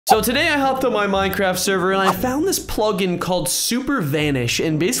So today I hopped on my Minecraft server and I found this plugin called Super Vanish,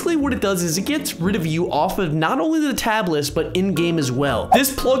 and basically what it does is it gets rid of you off of not only the tab list but in-game as well.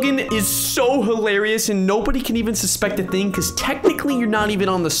 This plugin is so hilarious and nobody can even suspect a thing because technically you're not even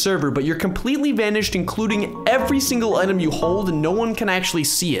on the server, but you're completely vanished, including every single item you hold, and no one can actually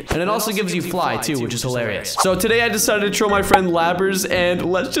see it. And it also gives you fly too, which is hilarious. So today I decided to troll my friend Labbers, and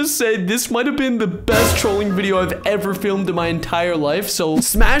let's just say this might have been the best trolling video I've ever filmed in my entire life. So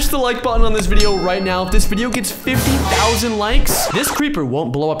smash the like button on this video right now. If this video gets 50,000 likes, this creeper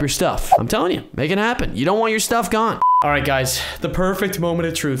won't blow up your stuff. I'm telling you, make it happen. You don't want your stuff gone. Alright guys, the perfect moment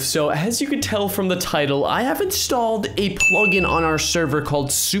of truth. So as you can tell from the title, I have installed a plugin on our server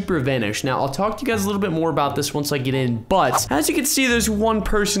called Super Vanish. Now, I'll talk to you guys a little bit more about this once I get in, but as you can see, there's one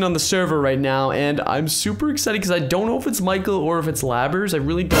person on the server right now, and I'm super excited because I don't know if it's Michael or if it's Labbers. I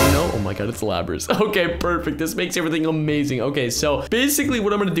really don't know. Oh my god, it's Labbers. Okay, perfect. This makes everything amazing. Okay, so basically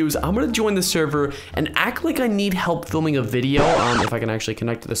what I'm gonna do is I'm gonna join the server and act like I need help filming a video. If I can actually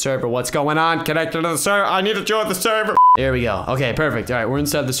connect to the server. What's going on? Connected to the server. I need to join the server. There we go. Okay, perfect. All right, we're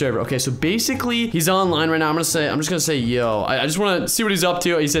inside the server. Okay, so basically, he's online right now. I'm just gonna say, yo. I just want to see what he's up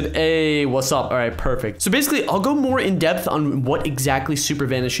to. He said, hey, what's up? All right, perfect. So basically, I'll go more in depth on what exactly Super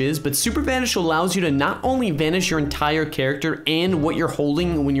Vanish is, but Super Vanish allows you to not only vanish your entire character and what you're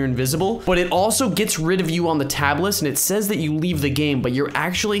holding when you're invisible, but it also gets rid of you on the tab list, and it says that you leave the game, but you're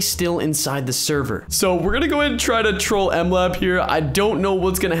actually still inside the server. So we're gonna go ahead and try to troll MLab here. I don't know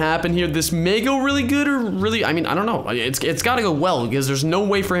what's gonna happen here. This may go really good or really, I mean, I don't know. It's got to go well because there's no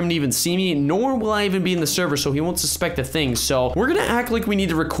way for him to even see me, nor will I even be in the server, so he won't suspect a thing. So we're gonna act like we need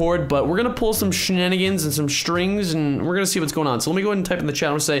to record, but we're gonna pull some shenanigans and some strings, and we're gonna see what's going on. So let me go ahead and type in the chat.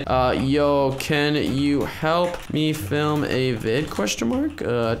 I'm gonna say, yo, can you help me film a vid? Question mark.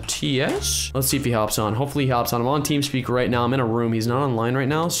 TS. Let's see if he hops on. Hopefully he hops on. I'm on TeamSpeak right now. I'm in a room. He's not online right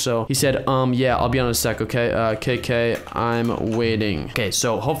now. So he said, yeah, I'll be on in a sec. Okay. KK, I'm waiting. Okay,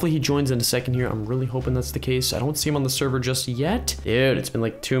 so hopefully he joins in a second here. I'm really hoping that's the case. I don't see him on the server just yet. Dude, it's been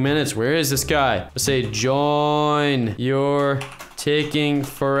like 2 minutes. Where is this guy? Let's say join. You're taking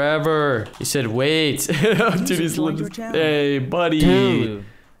forever. He said wait. Dude, he's hey buddy.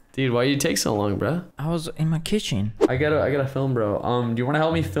 Dude, why do you take so long, bro? I was in my kitchen. I gotta film, bro. Do you want to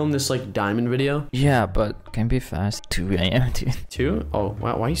help me film this like diamond video? Yeah, but can be fast. 2 a.m. dude. 2? Oh,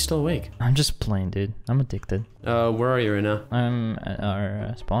 why are you still awake? I'm just playing, dude. I'm addicted. Where are you right now? I'm at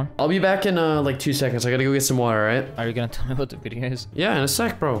our spawn. I'll be back in like 2 seconds. I gotta go get some water, alright? Are you gonna tell me what the video is? Yeah, in a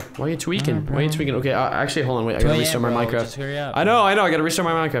sec, bro. Why are you tweaking? Why are you tweaking? Okay, actually, hold on, wait. I gotta restart my Minecraft. Just hurry up. I know. I gotta restart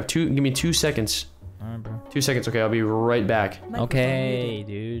my Minecraft. Give me 2 seconds. Alright, bro. 2 seconds. Okay, I'll be right back. Okay,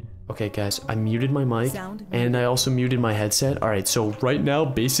 dude. Okay, guys, I muted my mic, and I also muted my headset. All right, so right now,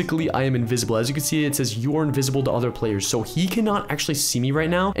 basically, I am invisible. As you can see, it says you are invisible to other players, so he cannot actually see me right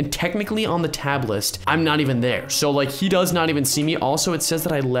now, and technically on the tab list, I'm not even there. So, like, he does not even see me. Also, it says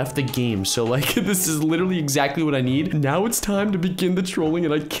that I left the game, so, like, this is literally exactly what I need. Now it's time to begin the trolling,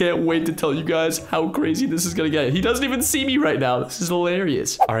 and I can't wait to tell you guys how crazy this is gonna get. He doesn't even see me right now. This is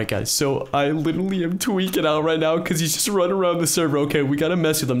hilarious. All right, guys, so I literally am tweaking out right now because he's just running around the server. Okay, we gotta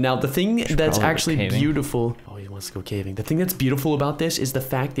mess with him. Now, the thing that's actually beautiful. Oh, he wants to go caving. The thing that's beautiful about this is the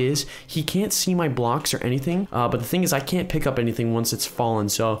fact is he can't see my blocks or anything. But the thing is I can't pick up anything once it's fallen.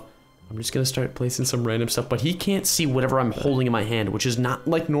 So I'm just gonna start placing some random stuff. But he can't see whatever I'm holding in my hand, which is not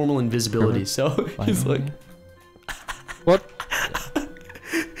like normal invisibility. So he's like, what?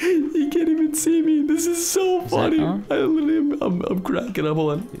 He can't even see me. This is so funny. I literally I'm cracking up.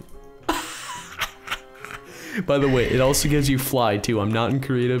 Hold on. By the way, it also gives you fly too. I'm not in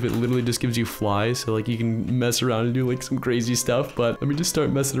creative. It literally just gives you fly. So like you can mess around and do like some crazy stuff. But let me just start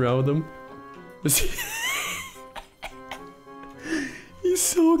messing around with him. He's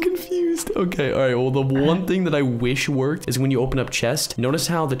so confused. Okay, all right. Well, the one thing that I wish worked is when you open up chest. Notice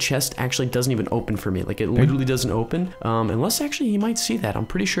how the chest actually doesn't even open for me. Like it literally doesn't open. Unless actually he might see that. I'm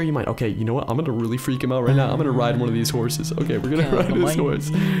pretty sure he might. Okay, you know what? I'm gonna really freak him out right now. I'm gonna ride one of these horses. Okay, we're gonna ride this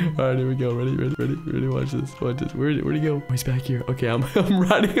horse. All right, here we go. Ready? Watch this. Watch this. Where'd he go? Oh, he's back here. Okay, I'm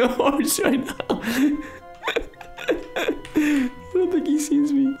riding a horse right now. I don't think he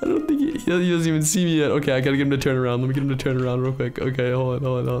sees me. I don't think he doesn't even see me yet. Okay, I gotta get him to turn around. Let me get him to turn around real quick. Okay, hold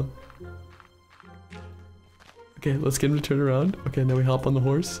on. Okay, let's get him to turn around. Okay, now we hop on the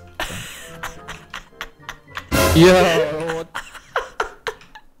horse. Yo.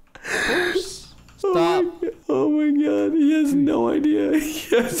 Horse. Stop. Oh my god, he has no idea.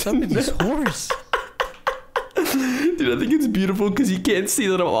 He has Stop this horse. Dude, I think it's beautiful because he can't see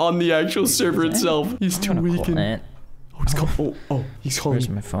that I'm on the actual server itself. He's tweaking. Oh, he's calling. Oh, he's calling. Where's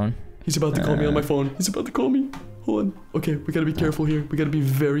my phone? He's about to call me on my phone. He's about to call me. Hold on. Okay, we gotta be careful here. We gotta be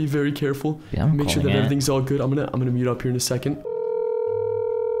very, very careful. Yeah, I'm Make sure that calling it. everything's all good. I'm gonna mute up here in a second.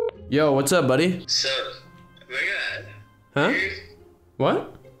 Yo, what's up, buddy? So, look at Huh? that.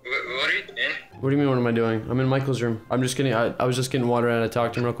 What? What are you doing? What do you mean, what am I doing? I'm in Michael's room. I'm just getting, I was just getting water and I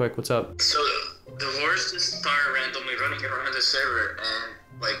talked to him real quick. What's up? So, the horse just started randomly running around the server, and,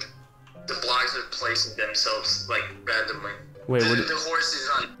 like, the blocks are placing themselves, like, randomly. Wait, what? The horse is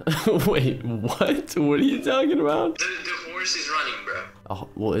running. Wait, what? What are you talking about? The horse is running, bro. Oh,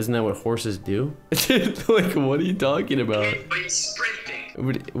 well, isn't that what horses do? Like, what are you talking about? But he's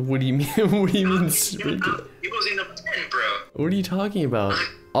sprinting. What do you mean? What do you mean sprinting? He was in the pen, bro. What are you talking about?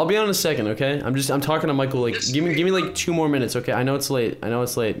 I'll be on in a second, okay? I'm talking to Michael. Like, give me like 2 more minutes, okay? I know it's late.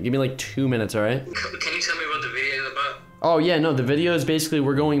 Give me like 2 minutes, all right? Can you tell me what the video is about? Oh yeah, no. The video is basically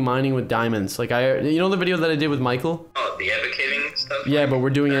we're going mining with diamonds. Like you know the video that I did with Michael? Oh, the advocating stuff? Yeah, but we're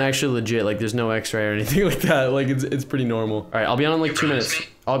doing it actually legit. Like, there's no X-ray or anything like that. Like, it's pretty normal. All right, I'll be on in like 2 minutes.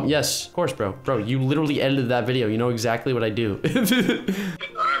 Yes, of course, bro. Bro, you literally edited that video. You know exactly what I do. Alright, bro.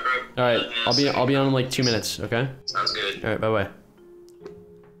 All right, I'll be on in like 2 minutes. Okay. Sounds good. All right, bye bye.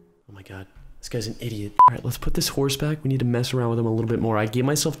 Oh my god, this guy's an idiot. All right, let's put this horse back. We need to mess around with him a little bit more. I gave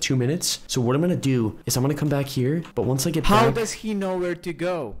myself 2 minutes. So what I'm gonna do is I'm gonna come back here. But once I get How back, does he know where to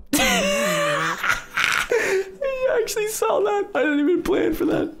go? I actually saw that. I didn't even plan for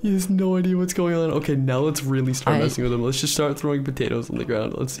that. He has no idea what's going on. Okay, now let's really start messing with him. Let's just start throwing potatoes on the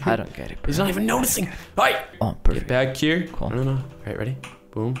ground. Let's see. I don't get it. He's not even noticing. All right. Oh, Get perfect. back here. Cool. No. All right, ready?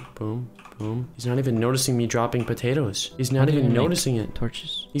 Boom, boom, boom. He's not even noticing me dropping potatoes. He's not even noticing it.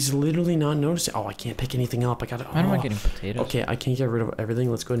 Torches. He's literally not noticing. Oh, I can't pick anything up. I gotta. Why am I getting potatoes? Okay, I can't get rid of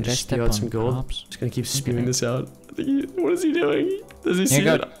everything. Let's go and Did I just spew step out some on gold. crops? Just gonna keep spewing this out. What is he doing? Does he see Here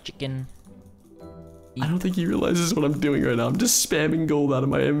you it? go, chicken. I don't think he realizes what I'm doing right now. I'm just spamming gold out of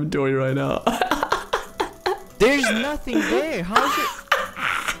my inventory right now. There's nothing there. How is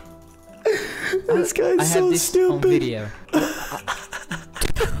it? This guy's I so have this stupid. on video.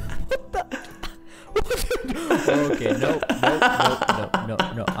 Okay, no,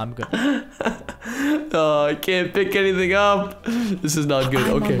 I'm good. Oh, I can't pick anything up. This is not good.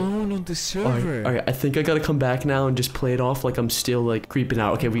 I'm Okay. alone on the server. All right. I think I gotta come back now and just play it off like I'm still like creeping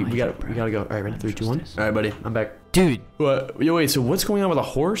out. Okay, we gotta go. All right, ready? 3, 2, 1. All right, buddy, I'm back. Dude, What? Yo, wait. So what's going on with a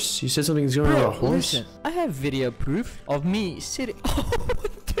horse? You said something's going on with a bro, horse. listen. I have video proof of me sitting.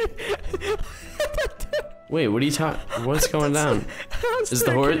 Wait, what are you talking? What's going down? Is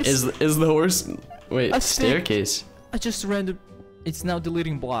the horse? Is the horse? Wait, A staircase. I just random. It's now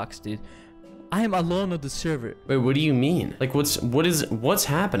deleting blocks, dude. I am alone on the server. Wait, what do you mean? Like, what's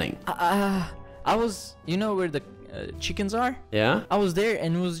happening? I was, you know where the chickens are? Yeah. I was there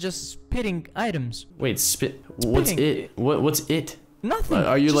and was just spitting items. Wait, spit. What's Spitting. it? What's it? Nothing.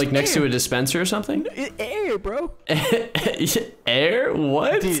 Are you just like next air. to a dispenser or something? Air, bro? Air?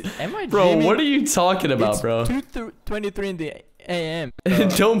 What? Dude, am I Bro, dreaming? what are you talking about, It's bro? 2:23 in the a.m.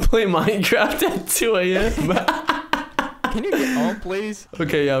 Don't play Minecraft at 2 a.m. Can you get on, please?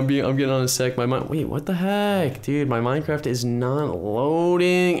 Okay, yeah, I'm getting on a sec. Wait, what the heck, dude? My Minecraft is not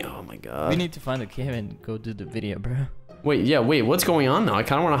loading. Oh my god. We need to find a cave and go do the video, bro. Wait, what's going on now? I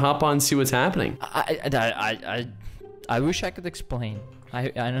kind of want to hop on and see what's happening. I wish I could explain.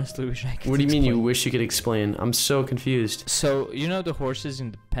 I honestly wish I could. What do you mean you explain. wish you could explain? I'm so confused. So you know the horses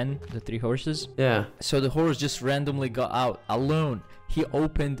in the pen, the 3 horses. Yeah. So the horse just randomly got out alone. He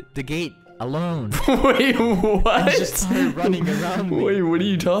opened the gate alone. Wait, what? And just started running around me. Wait, what are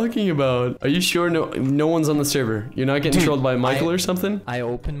you talking about? Are you sure no one's on the server? You're not getting Dude, trolled by Michael or something? I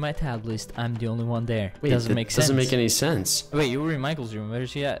opened my tab list. I'm the only one there. Wait, doesn't that make sense. Doesn't make any sense. Wait, you were in Michael's room. Where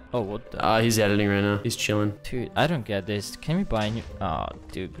is he at? Oh, what the? He's editing right now. He's chilling. Dude, I don't get this. Can we buy a new? Oh,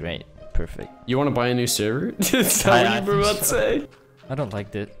 dude, great, perfect. You want to buy a new server? Is that I what you were think about to so. say? I don't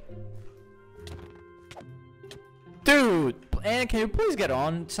like that. Dude, and can you please get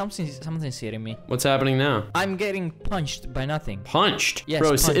on? Something's hitting me. What's happening now? I'm getting punched by nothing. Punched? Yes, Bro,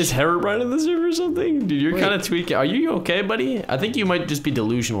 punched. is Herobrine in the server or something? Dude, you're Wait. kind of tweaking. Are you okay, buddy? I think you might just be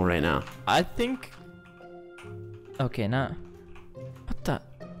delusional right now. I think. Okay, now. What the?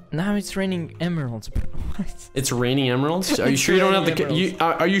 Now it's raining emeralds. Bro. What? It's raining emeralds? Are you It's sure you don't have the... raining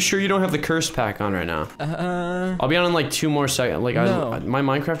Are you sure you don't have the cursed pack on right now? I'll be on in like 2 more seconds. Like, No. my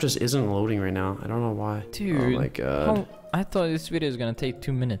Minecraft just isn't loading right now. I don't know why. Dude. Oh my god. I thought this video is gonna take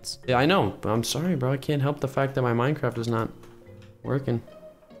 2 minutes. Yeah, I know, but I'm sorry, bro. I can't help the fact that my Minecraft is not working.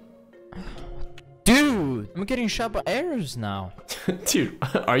 Dude, I'm getting shot by arrows now. Dude,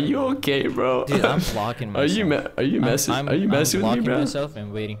 are you okay, bro? Dude, I'm blocking myself. Are you messing I'm with me, blocking bro? myself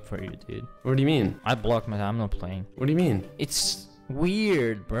and waiting for you, dude. What do you mean? I blocked myself. I'm not playing. What do you mean? It's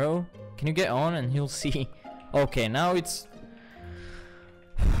weird, bro. Can you get on and you'll see Okay, now it's...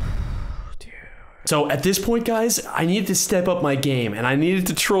 So at this point, guys, I needed to step up my game, and I needed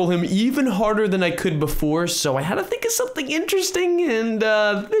to troll him even harder than I could before, so I had to think of something interesting, and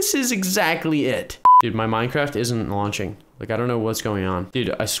this is exactly it. Dude, my Minecraft isn't launching. Like, I don't know what's going on. Dude,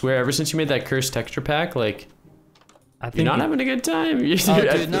 I swear, ever since you made that cursed texture pack, like, you're not having a good time. Oh,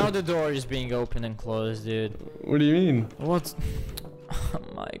 dude, now the door is being opened and closed, dude. What do you mean? What? Oh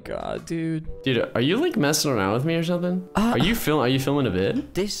my god, dude. Dude, are you like messing around with me or something? Are you filming a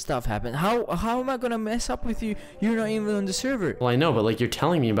vid? This stuff happened. How am I gonna mess up with you? You're not even on the server. Well, I know, but like you're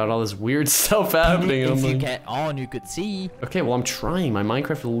telling me about all this weird stuff happening. If you get on, you could see. Okay, well I'm trying. My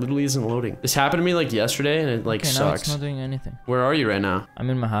Minecraft literally isn't loading. This happened to me like yesterday, and it like Okay, sucks. now it's not doing anything. Where are you right now? I'm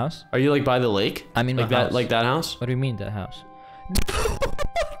in my house. Are you like by the lake? I'm in like my that, house. like that house? What do you mean that house?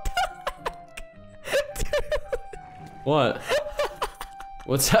 What?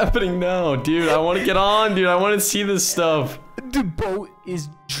 What's happening now, dude? I want to get on, dude. I want to see this stuff. The boat is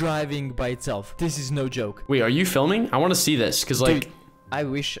driving by itself. This is no joke. Wait, are you filming? I want to see this, cause like, Dude, I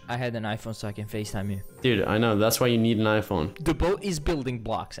wish I had an iPhone so I can FaceTime you. dude, I know. That's why you need an iPhone. The boat is building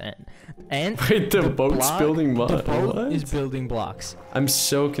blocks, and Wait, the boat's building what? The boat What? is building blocks. I'm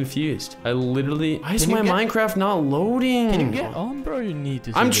so confused. I literally. Why is Can my you get- Minecraft not loading? Can you get on, bro? You need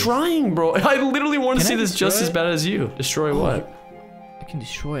to. I'm see this. trying, bro. I literally want to Can see I this just destroy as it? bad as you. Destroy Oh, what? I can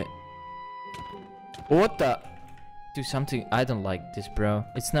destroy it. What the? Do something. I don't like this, bro.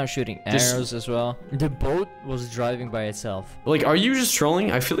 It's now shooting This- arrows as well. The boat was driving by itself. Like, are you just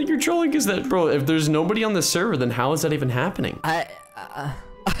trolling? I feel like you're trolling. Is that, bro? If there's nobody on the server, then how is that even happening? I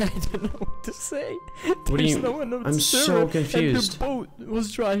don't know what to say. What do you? No one on the I'm server, so and confused. the boat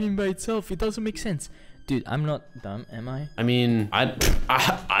was driving by itself. It doesn't make sense. Dude, I'm not dumb, am I? I mean, I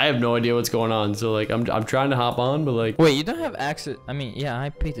have no idea what's going on. So like, I'm trying to hop on, but like. Wait, you don't have access. I mean, yeah, I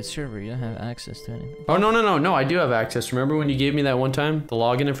paid the server. You don't have access to anything. Oh no! I do have access. Remember when you gave me that one time the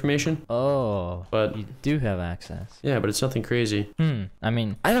login information? Oh, But you do have access. yeah, but it's nothing crazy. I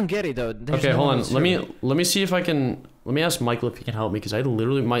mean, I don't get it though. There's Okay, no hold one on. the Let me server. see if I can. Let me ask Michael if he can help me, because I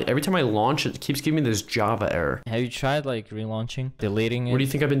literally every time I launch it keeps giving me this Java error. Have you tried like relaunching, deleting it? What do you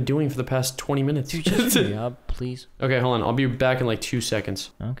think I've been doing for the past 20 minutes? Dude, just hurry up, please. Okay, hold on. I'll be back in like 2 seconds.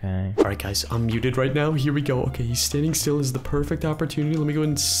 Okay. All right, guys, I'm muted right now. Here we go. Okay, he's standing still is the perfect opportunity. Let me go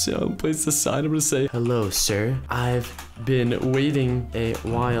and place the sign. I'm gonna say, hello, sir. I've been waiting a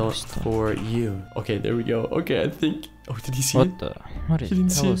while for you. Okay, there we go. Okay, I think. Oh, did he see it? What the? What is? He didn't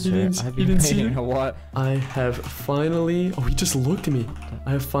see Hello, it, he sir. didn't- I've he been didn't see waiting it. a while. I have finally. Oh, he just looked at me.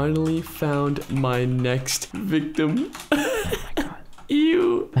 I have finally found my next victim. Oh my god.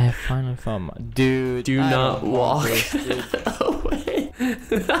 Ew. I have finally found my dude. Do I not don't want walk this, dude. away.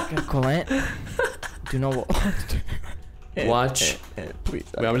 Colette, do not walk. Watch. Please.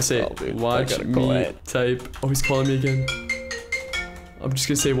 Wait, I'm gonna say, watch me type. Oh, he's calling me again. I'm just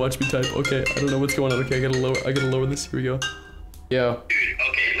gonna say, watch me type. Okay, I don't know what's going on. Okay, I gotta lower this. Here we go. Yo. Dude,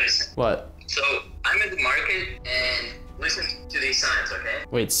 okay, listen. What? So, I'm at the market and listen to these signs, okay?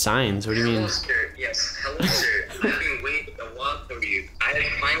 Wait, signs? What do you Hello, mean? sir. Yes, hello, sir. I've been waiting a while for you. I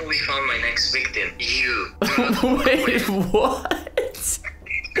have finally found my next victim. You. Wait, what?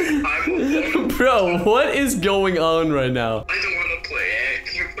 I'm Bro, what is going on right now? I don't want to play.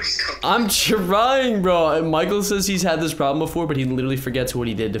 Can you please come? I'm trying, bro. Michael says he's had this problem before, but he literally forgets what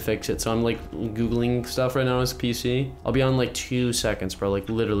he did to fix it. So I'm like Googling stuff right now on his PC. I'll be on like 2 seconds, bro. Like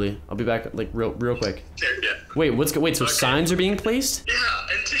literally. I'll be back like real quick. Yeah. Wait, wait, so signs are being placed? Yeah,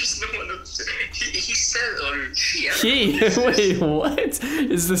 and there's no one else. He said, or she. Wait, what?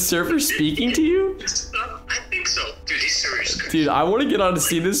 Is the server speaking to you? I think so. Dude, this server is crazy. Dude, I want to get on to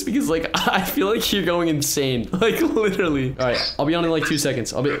see this because like I feel like you're going insane. Like literally. All right, I'll be on in like 2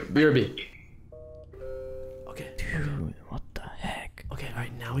 seconds. I'll be BRB. Okay. Dude, what the heck? Okay, all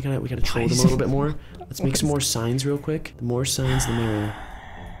right. Now we gotta troll them a little bit more. Let's make some more signs real quick. The more signs, the merrier.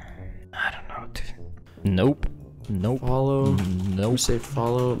 I don't know, dude. Nope. Nope. Follow. Nope. Say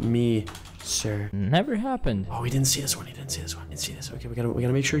follow me, sir. Never happened. Oh, he didn't see this one. He didn't see this one. He didn't see this. Okay, we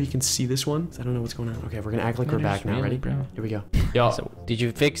gotta make sure he can see this one. I don't know what's going on. Okay, we're gonna act like we're That back is now. really, Ready? bro. Here we go. Yo. So, did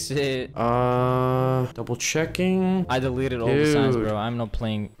you fix it? Double checking. I deleted all the signs, Dude. bro. I'm not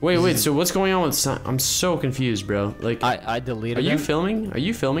playing. Wait. So what's going on with sign? I'm so confused, bro. Like, I deleted are you them. filming? Are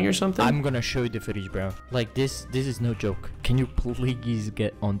you filming or something? I'm gonna show you the footage, bro. Like this is no joke. Can you please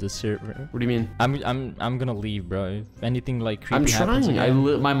get on the server? What do you mean? I'm gonna leave, bro. If anything like creepy I'm happens trying.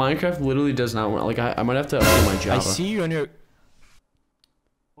 again, My Minecraft literally does not work. Like, I might have to update my Java. I see you on your.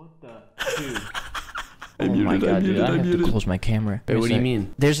 What the dude? I Oh muted, my I god, dude! muted, I I have muted. to close my camera. Wait, what do you There's a-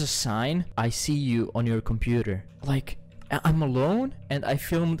 mean? There's a sign. I see you on your computer. Like I'm alone, and I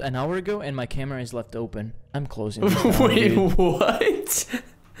filmed an hour ago, and my camera is left open. I'm closing this down, Wait, dude. what?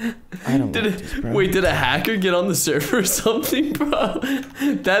 I don't like this, bro. Wait, did a hacker get on the server or something, bro?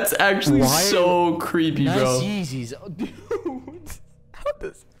 That's actually so creepy, bro. Nice Yeezys. Oh, dude. How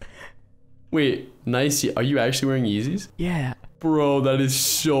does... Wait, nice. Are you actually wearing Yeezys? Yeah. Bro, that is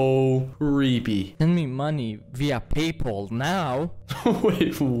so creepy. Send me money via PayPal now.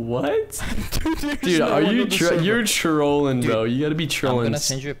 Wait, what? Dude, no are one you on the server. you're trolling, bro. You gotta be I'm trolling. gonna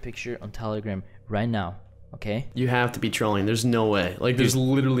send you a picture on Telegram right now, okay? You have to be trolling. There's no way. Like, there's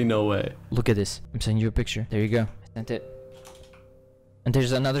literally no way. Look at this. I'm sending you a picture. There you go. I sent it. And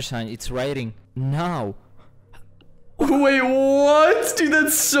there's another sign. It's writing now. Wait, what? Dude,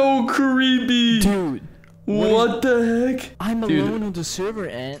 that's so creepy. Dude. What the heck? I'm Dude. alone on the server,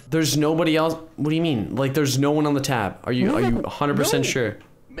 and There's nobody else. What do you mean? Like, there's no one on the tab. Are you 100% No. sure?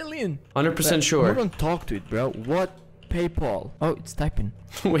 million. 100% sure. Hold on, talk to it, bro. What PayPal? Oh, it's typing.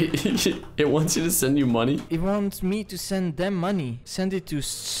 Wait, it wants you to send you money? It wants me to send them money. Send it to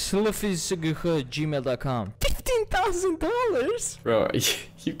gmail.com. $15,000. Bro,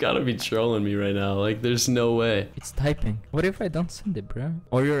 you gotta be trolling me right now. Like, there's no way. It's typing. What if I don't send it, bro?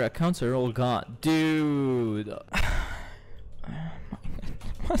 Or your accounts are all gone, dude.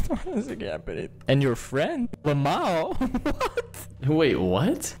 What is happening? And your friend, Lamau. What? Wait,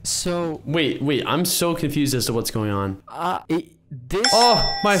 what? So, Wait, I'm so confused as to what's going on. this.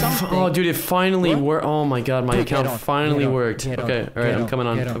 Oh, something- oh, dude, it finally What? worked. Oh my god, my Dude, account get on, finally get on, worked. get on, Okay, all right, get I'm on, coming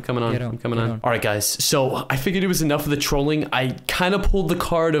on. get on, I'm coming on. get on, I'm coming get on. on. All right, guys. So I figured it was enough of the trolling. I kind of pulled the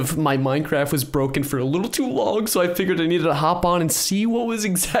card of my Minecraft was broken for a little too long, so I figured I needed to hop on and see what was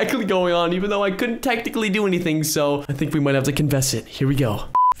exactly going on, even though I couldn't technically do anything. So I think we might have to confess it. Here we go.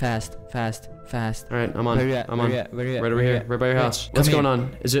 Fast. All right, I'm on. Where you at? I'm Where on. you at? Where you at? Right over Where you here, at? right by your Wait, house. come What's going here.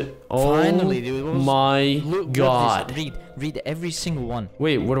 on? Is it? Oh Finally, dude. What was- my Look, god. Read every single one.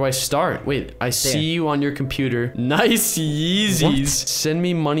 Wait, where do I start? Wait, I see you on your computer. Nice Yeezys. What? Send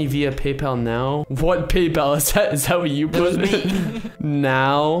me money via PayPal now. What PayPal? Is that what you That was put? me.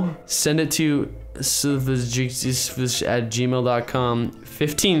 Now, send it to at gmail.com.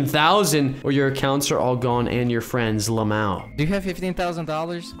 15,000 or your accounts are all gone and your friends, Lamau. Do you have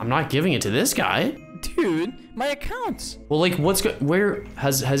 $15,000? I'm not giving it to this guy. Dude, my accounts. Well, like, where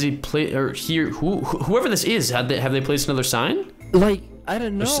has he played, or here, whoever this is, have they placed another sign? Like, I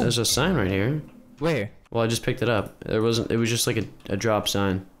don't know. There's a sign right here. Where? Well, I just picked it up. It was just like a drop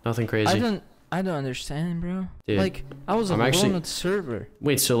sign. Nothing crazy. I don't understand, bro. Dude, like, I was alone on the server.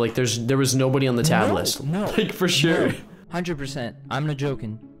 Wait, so like there was nobody on the tab list? No. Like, for sure. No. 100%. I'm not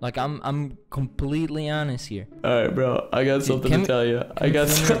joking. Like, I'm completely honest here. All right, bro. I got something to tell you. I got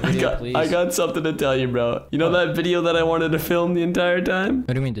something to tell you, bro. You know that video that I wanted to film the entire time?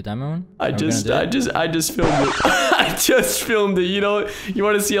 What do you mean, the demo one? I just filmed it. I just filmed it. You know, you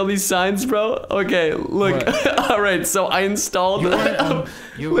want to see all these signs, bro? Okay, look. All right, so I installed.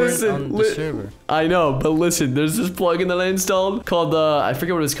 You weren't on the server. I know, but listen, there's this plugin that I installed called I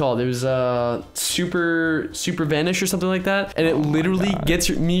forget what it was called. It was super vanish or something like that, and it literally gets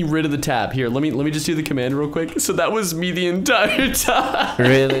me rid of the tab. Here, let me just do the command real quick. So that was me the entire time.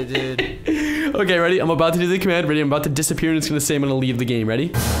 Really, dude? Okay, ready? I'm about to do the command. Ready? I'm about to disappear, and it's gonna say I'm gonna leave the game.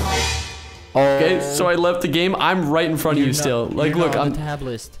 Ready? Okay, so I left the game. I'm right in front of you still. Like, look, on I'm the tab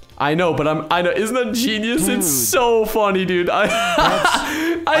list. I know, but I know. Isn't that genius? Dude. It's so funny, dude.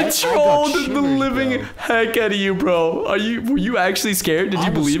 I trolled shivers, the living bro. heck out of you, bro. Were you actually scared? Did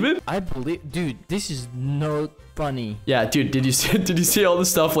you believe it? I believe, dude. This is not funny. Yeah, dude. Did you see all the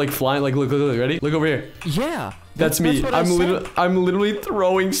stuff like flying? Like, look. Ready? Look over here. Yeah. That's me. what I'm literally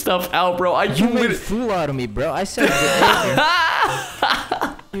throwing stuff out, bro. You made a fool out of me, bro. I said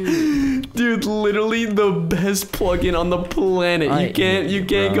Dude, literally the best plugin on the planet. You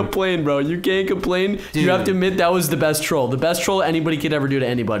can't complain, bro. You can't complain. Dude. You have to admit that was the best troll. The best troll anybody could ever do to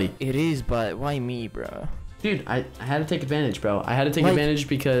anybody. It is, but why me, bro? Dude, I had to take advantage, bro. I had to take advantage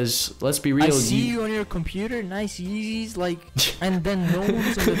because, let's be real. I see you on your computer, nice Yeezys, like, and then no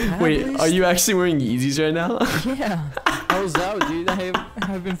one's on the tab Wait, list? are you actually wearing Yeezys right now? Yeah. I was out, dude.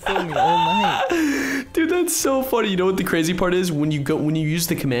 I've been filming all night. Dude, that's so funny. You know what the crazy part is? When you use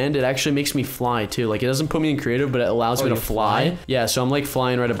the command, it actually makes me fly too. Like, it doesn't put me in creative, but it allows me to fly. Yeah, so I'm like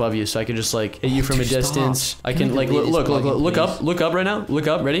flying right above you, so I can just like hit you from a distance. I can like look up right now. Look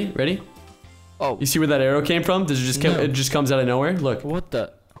up. Ready? Oh. You see where that arrow came from? Does it just it just comes out of nowhere? Look. What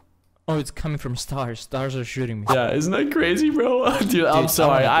the? Oh, it's coming from stars. Stars are shooting me. Yeah, isn't that crazy, bro? Dude, I'm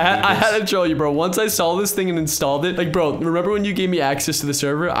sorry. I had to troll you, bro. Once I saw this thing and installed it, like, bro, remember when you gave me access to the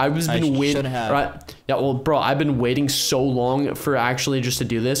server? I was been waiting. Shouldn't have. Right? Yeah, well, bro, I've been waiting so long for actually just to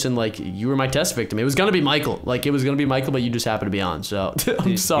do this, and like, you were my test victim. It was gonna be Michael. Like, it was gonna be Michael, but you just happened to be on, so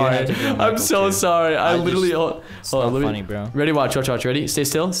I'm sorry. I'm so sorry. I literally... Hold on, let me... funny, bro. Ready, watch. Ready? Stay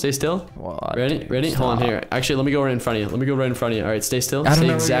still. What? Ready? Stop. Hold on here. Actually, let me go right in front of you. All right, stay still. I don't Stay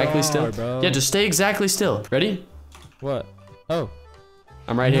know exactly where you still. are, bro. Yeah, just stay exactly still. Ready? What? Oh.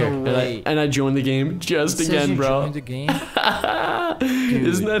 I'm right here. way. And I joined the game just It says again, you bro. joined the game?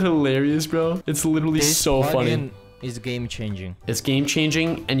 Isn't that hilarious, bro? It's literally This so funny. plugin is game changing. It's game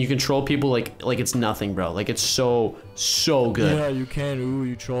changing, and you control people like it's nothing, bro. Like, it's so good. Yeah, you can. Ooh,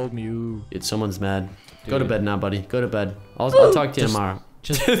 you trolled me. Ooh. Someone's mad. Go to Dude. bed now, buddy. Go to bed. I'll talk to you tomorrow.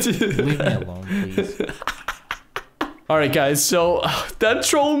 Just leave me alone, please. Alright guys, so that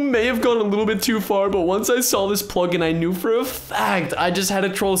troll may have gone a little bit too far, but once I saw this plugin, I knew for a fact I just had to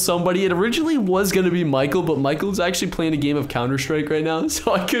troll somebody. It originally was going to be Michael, but Michael's actually playing a game of Counter-Strike right now,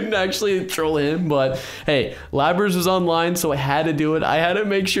 so I couldn't actually troll him. But hey, Labbers was online, so I had to do it. I had to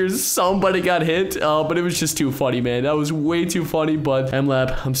make sure somebody got hit, but it was just too funny, man. That was way too funny, but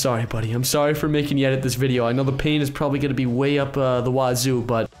MLab, I'm sorry, buddy. I'm sorry for making you edit this video. I know the pain is probably going to be way up the wazoo,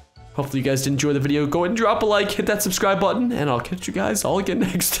 but... hopefully you guys did enjoy the video. Go ahead and drop a like, hit that subscribe button, and I'll catch you guys all again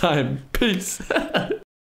next time. Peace.